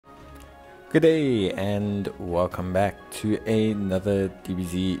Good day and welcome back to another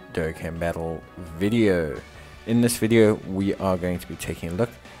DBZ Dokkan battle video. In this video we are going to be taking a look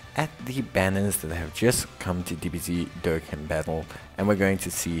at the banners that have just come to DBZ Dokkan battle, and we're going to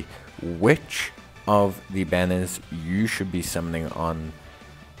see which of the banners you should be summoning on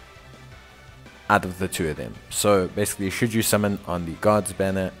out of the two of them. So basically, should you summon on the Gods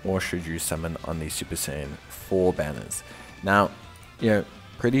banner or should you summon on the Super Saiyan 4 banners? Now,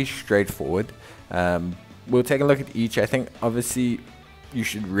 pretty straightforward. We'll take a look at each. I think obviously you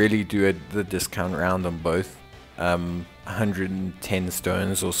should really do the discount round on both. 110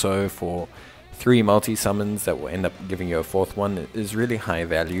 stones or so for 3 multi-summons that will end up giving you a 4th one is really high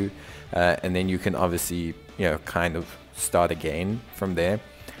value, and then you can obviously kind of start again from there.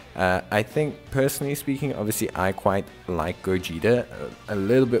 I think personally speaking, obviously I quite like Vegeta a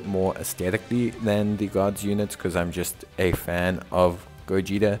little bit more aesthetically than the Gods units, because I'm just a fan of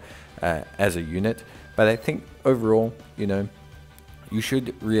Vegeta as a unit. But I think overall, you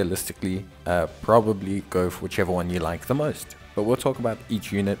should realistically probably go for whichever one you like the most. But we'll talk about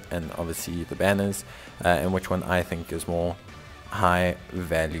each unit and obviously the banners and which one I think is more high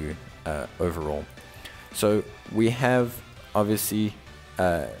value overall. So we have obviously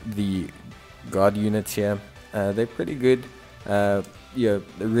the God units here. They're pretty good. They're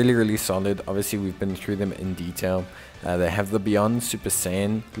really solid. Obviously we've been through them in detail. They have the Beyond Super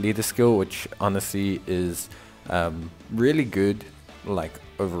Saiyan leader skill, which honestly is really good, like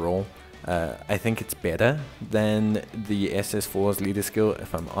overall. I think it's better than the SS4's leader skill,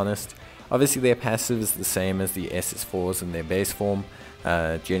 if I'm honest. Obviously their passive is the same as the SS4's in their base form.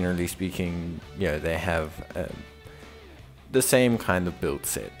 Generally speaking, they have the same kind of build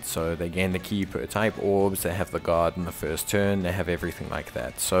set. So they gain the key per type orbs, they have the guard in the first turn, they have everything like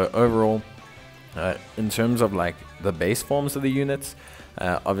that. So overall, in terms of like the base forms of the units,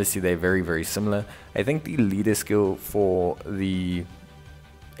 obviously they're very similar. I think the leader skill for the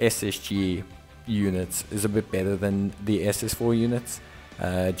SSG units is a bit better than the SS4 units,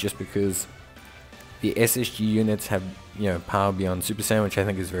 just because the SSG units have power beyond Super Saiyan, which I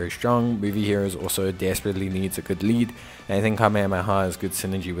think is very strong. Movie Heroes also desperately needs a good lead, and I think Kamehameha has good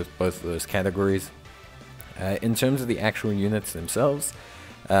synergy with both of those categories. In terms of the actual units themselves,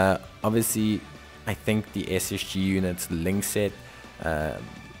 obviously I think the SSG units link set,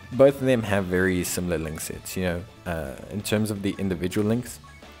 both of them have very similar link sets. In terms of the individual links,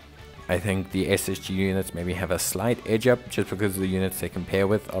 I think the SSG units maybe have a slight edge up, just because the units they compare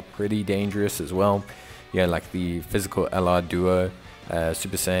with are pretty dangerous as well. Like the physical LR duo,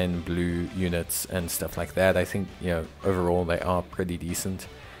 Super Saiyan blue units and stuff like that. I think overall they are pretty decent.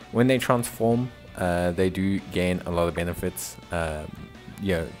 When they transform, they do gain a lot of benefits.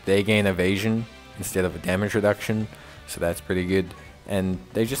 They gain evasion instead of a damage reduction, so that's pretty good, and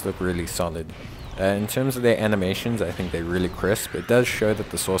they just look really solid. In terms of their animations, I think they're really crisp. It does show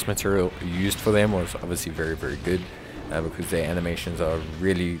that the source material used for them was obviously very good, because their animations are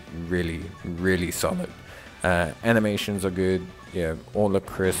really solid. Animations are good, all look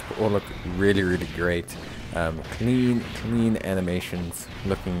crisp, all look really great. Clean animations,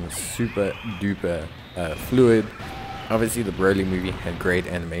 looking super duper fluid. Obviously the Broly movie had great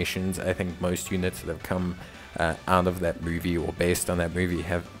animations. I think most units that have come out of that movie or based on that movie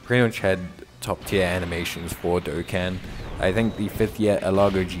have pretty much had top tier animations for Dokkan. I think the 5th year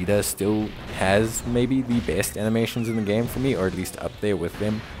LR Vegeta still has maybe the best animations in the game for me, or at least up there with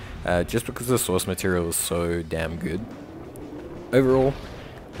them, just because the source material is so damn good. Overall,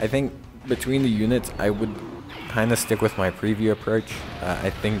 I think between the units I would kind of stick with my preview approach. I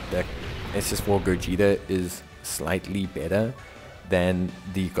think that SS4 Vegeta is slightly better than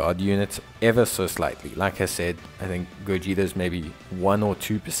the God units, ever so slightly. Like I said, I think Vegeta is maybe 1 or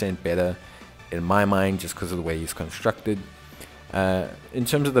 2% better in my mind, just because of the way he's constructed. In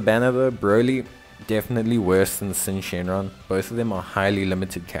terms of the banner though, Broly definitely worse than Sin Shenron. Both of them are highly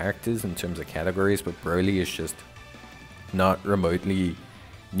limited characters in terms of categories, but Broly is just not remotely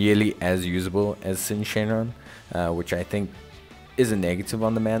nearly as usable as Sin Shenron, which I think is a negative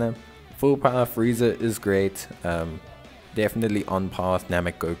on the banner. Full power Frieza is great, definitely on par with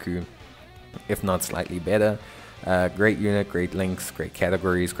Namek Goku, if not slightly better. Great unit, great links, great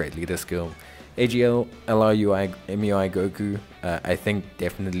categories, great leader skill. AGL, LRUI, MUI Goku, I think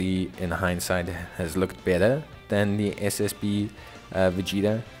definitely in hindsight has looked better than the SSB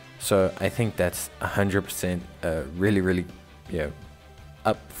Vegeta. So I think that's 100% really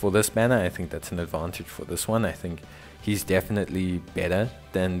up for this banner. I think that's an advantage for this one. I think he's definitely better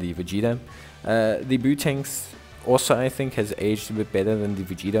than the Vegeta. The Bootanks also I think has aged a bit better than the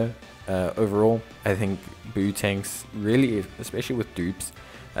Vegeta. Overall, I think Bootanks really, especially with dupes,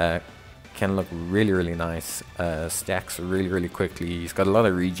 can look really nice. Stacks really quickly. He's got a lot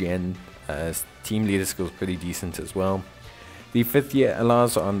of regen. His team leader skill is pretty decent as well. The 5th year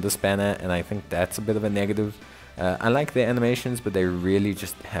allows on this banner, and I think that's a bit of a negative. I like their animations, but they really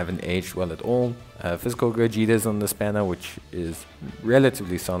just haven't aged well at all. Physical Gogeta's on this banner, which is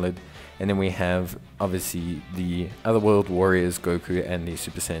relatively solid. And then we have, obviously, the Otherworld Warriors Goku and the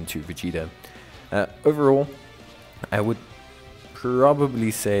Super Saiyan 2 Vegeta. Overall, I would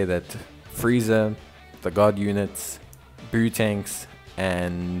probably say that Frieza, the God units, Buu tanks,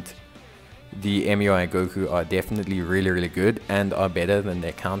 and the MUI Goku are definitely really good and are better than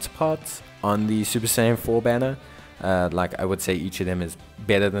their counterparts on the Super Saiyan 4 banner. Like, I would say each of them is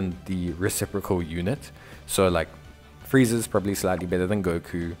better than the reciprocal unit. So like Frieza is probably slightly better than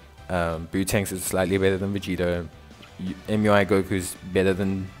Goku, Buu tanks is slightly better than Vegeta, MUI Goku is better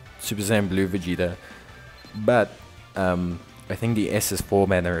than Super Saiyan Blue Vegeta, but I think the SS4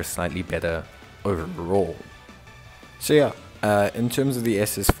 banner is slightly better overall. So yeah, in terms of the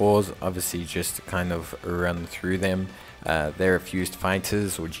SS4s, obviously just to kind of run through them, they're a Fused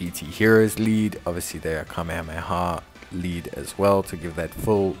Fighters or GT Heroes lead. Obviously they're a Kamehameha lead as well to give that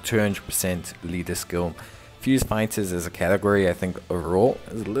full 200% leader skill. Fused Fighters as a category, I think overall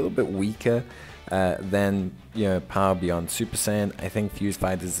is a little bit weaker than, you know, Power Beyond Super Saiyan. I think Fused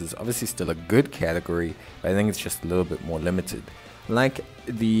Fighters is obviously still a good category, but I think it's just a little bit more limited. Like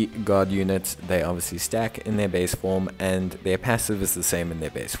the God units, they obviously stack in their base form, and their passive is the same in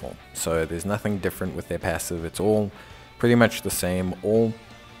their base form. So there's nothing different with their passive. It's all pretty much the same, all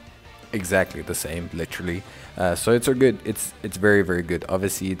exactly the same, literally. So it's a good, it's very good.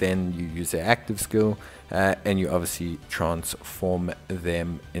 Obviously then you use their active skill, and you obviously transform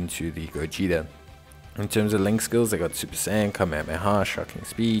them into the Gogeta. In terms of link skills, they got Super Saiyan, Kamehameha, Shocking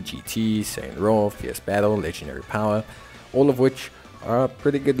Speed, GT, Saiyan Raw, Fierce Battle, Legendary Power, all of which are a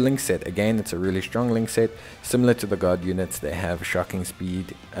pretty good link set. Again, it's a really strong link set. Similar to the God units, they have Shocking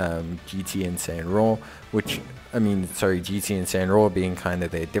Speed, GT and Saiyan Raw, which, I mean, sorry, GT and Saiyan Raw being kind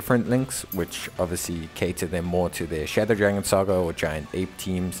of their different links, which obviously cater them more to their Shadow Dragon Saga or Giant Ape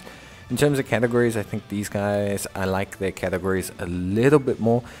teams. In terms of categories, I think these guys, I like their categories a little bit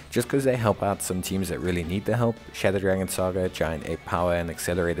more, just because they help out some teams that really need the help. Shadow Dragon Saga, Giant Ape Power, and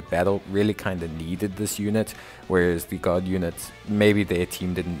Accelerated Battle really kind of needed this unit, whereas the God units, maybe their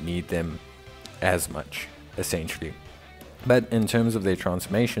team didn't need them as much, essentially. But in terms of their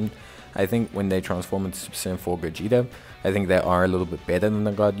transformation, I think when they transform into Super Saiyan 4 Gogeta, I think they are a little bit better than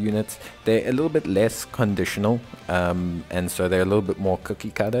the God units. They're a little bit less conditional, and so they're a little bit more cookie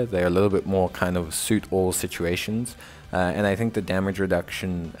cutter. They're a little bit more kind of suit all situations. And I think the damage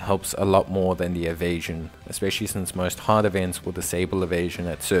reduction helps a lot more than the evasion, especially since most hard events will disable evasion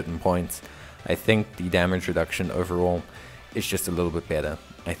at certain points. I think the damage reduction overall is just a little bit better.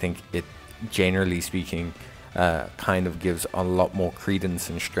 I think it, generally speaking, kind of gives a lot more credence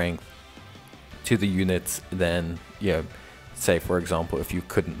and strength to the units than, you know, say for example if you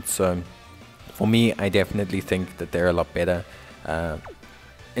couldn't. So for me, I definitely think that they're a lot better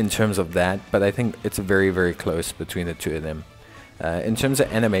in terms of that, but I think it's very close between the two of them. In terms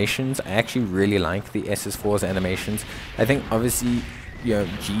of animations, I actually really like the SS4's animations. I think obviously, you know,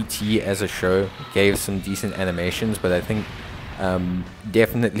 GT as a show gave some decent animations, but I think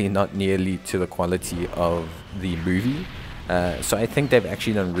definitely not nearly to the quality of the movie. So I think they've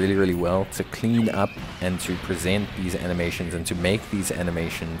actually done really well to clean up and to present these animations and to make these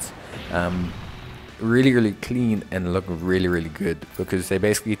animations really clean and look really good, because they're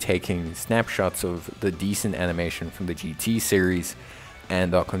basically taking snapshots of the decent animation from the GT series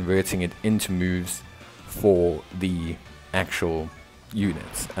and are converting it into moves for the actual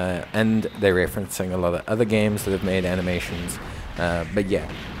units. And they're referencing a lot of other games that have made animations. But yeah,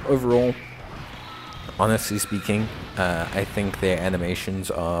 overall, honestly speaking, I think their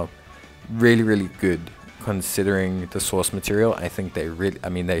animations are really good considering the source material. I think they really, I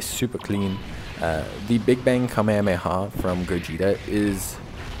mean, they're super clean. The Big Bang Kamehameha from Gogeta is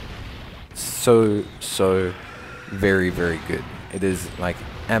so very good. It is like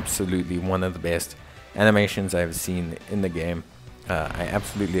absolutely one of the best animations I've seen in the game. I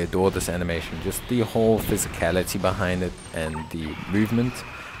absolutely adore this animation, just the whole physicality behind it and the movement,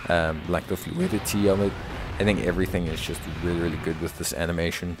 like the fluidity of it. I think everything is just really good with this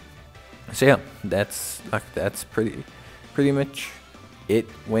animation. So yeah, that's pretty much it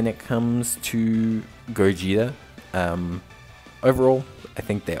when it comes to Gogeta. Overall, I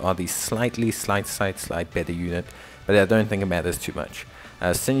think they are the slight better unit, but I don't think it matters too much.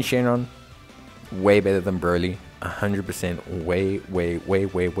 Sin Shenron, way better than Broly. 100% way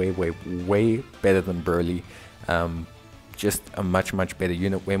better than Broly. just a much better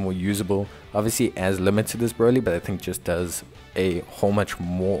unit, way more usable. Obviously as limited as Broly, but I think just does a whole much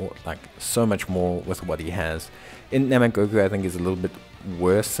more, like so much more with what he has. In Namek Goku I think is a little bit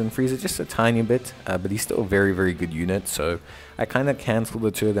worse than Frieza, just a tiny bit, but he's still a very good unit, so I kind of cancel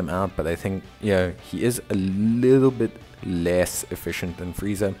the two of them out. But I think, you know, he is a little bit less efficient than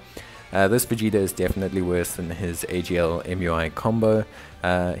Frieza. This Vegeta is definitely worse than his AGL MUI combo.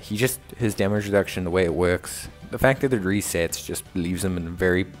 His damage reduction, the way it works, the fact that it resets just leaves him in a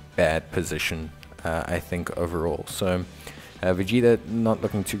very bad position, I think, overall. So Vegeta not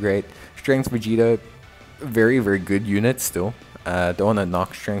looking too great. Strength Vegeta, very good unit still. Don't want to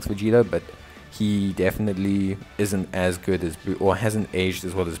knock Strength Vegeta, but he definitely isn't as good as or hasn't aged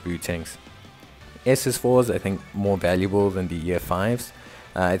as well as Tanks. SS4s I think more valuable than the year 5s.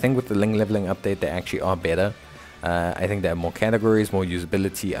 I think with the Ling leveling update they actually are better. I think they have more categories, more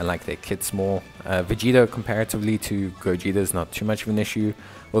usability. I like their kits more. Vegeta comparatively to Gogeta is not too much of an issue,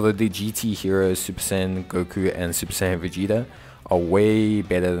 although the GT heroes Super Saiyan Goku and Super Saiyan Vegeta are way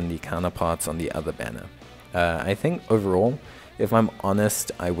better than the counterparts on the other banner. I think overall, if I'm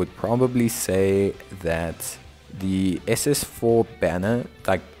honest, I would probably say that the SS4 banner,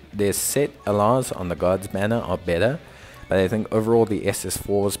 like their set LRs on the Gods banner are better, but I think overall the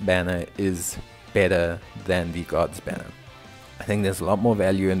SS4's banner is better than the Gods banner. I think there's a lot more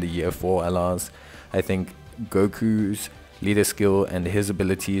value in the year 4 LRs. I think Goku's leader skill and his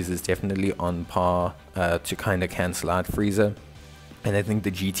abilities is definitely on par to kind of cancel out Frieza. And I think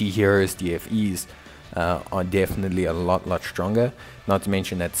the GT heroes, DFEs, are definitely a lot stronger. Not to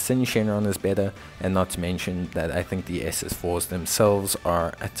mention that Sin Shenron is better, and not to mention that I think the SS4s themselves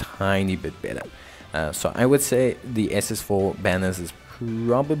are a tiny bit better. So I would say the SS4 banners is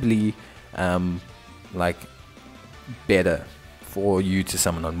probably like better for you to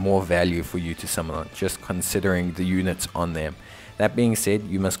summon on, more value for you to summon on, just considering the units on them. That being said,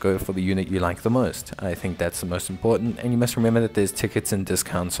 you must go for the unit you like the most. I think that's the most important, and you must remember that there's tickets and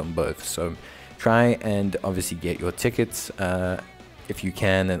discounts on both. So try and obviously get your tickets if you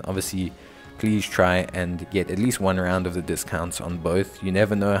can, and obviously please try and get at least one round of the discounts on both. You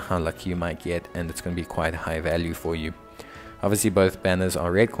never know how lucky you might get, and it's going to be quite high value for you. Obviously both banners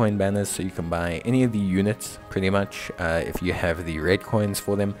are red coin banners, so you can buy any of the units pretty much if you have the red coins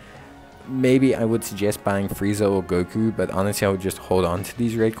for them. Maybe I would suggest buying Frieza or Goku, but honestly I would just hold on to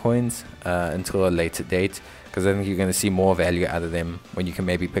these red coins until a later date, because I think you're going to see more value out of them when you can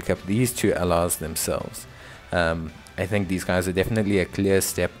maybe pick up these two LRs themselves. I think these guys are definitely a clear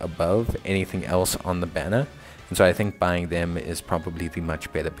step above anything else on the banner, and so I think buying them is probably the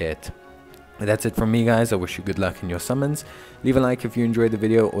much better bet. But that's it from me, guys. I wish you good luck in your summons. Leave a like if you enjoyed the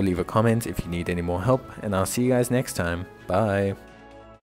video, or leave a comment if you need any more help, and I'll see you guys next time. Bye.